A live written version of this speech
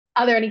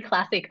Are there any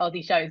classic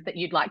Aussie shows that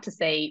you'd like to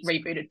see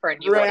rebooted for a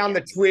new Around the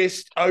audience?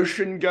 Twist,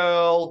 Ocean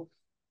Girl.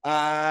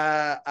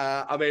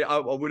 I mean, I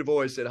would have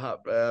always said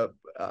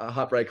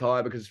Heartbreak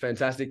High because it's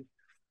fantastic.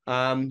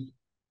 Um,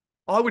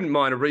 I wouldn't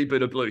mind a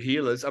reboot of Blue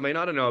Healers. I mean,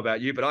 I don't know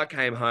about you, but I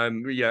came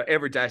home,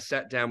 every day,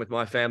 sat down with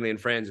my family and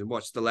friends and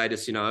watched the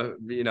latest. It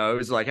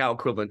was like our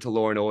equivalent to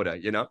Law and Order.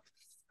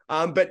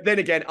 But then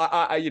again,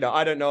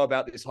 I don't know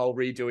about this whole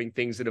redoing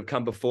things that have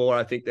come before.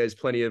 I think there's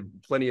plenty of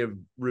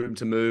room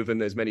to move,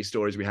 and there's many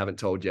stories we haven't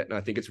told yet. And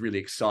I think it's really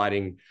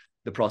exciting,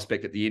 the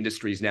prospect that the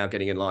industry is now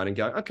getting in line and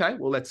going, okay,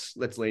 well, let's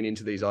lean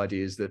into these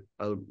ideas that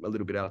are a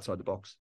little bit outside the box.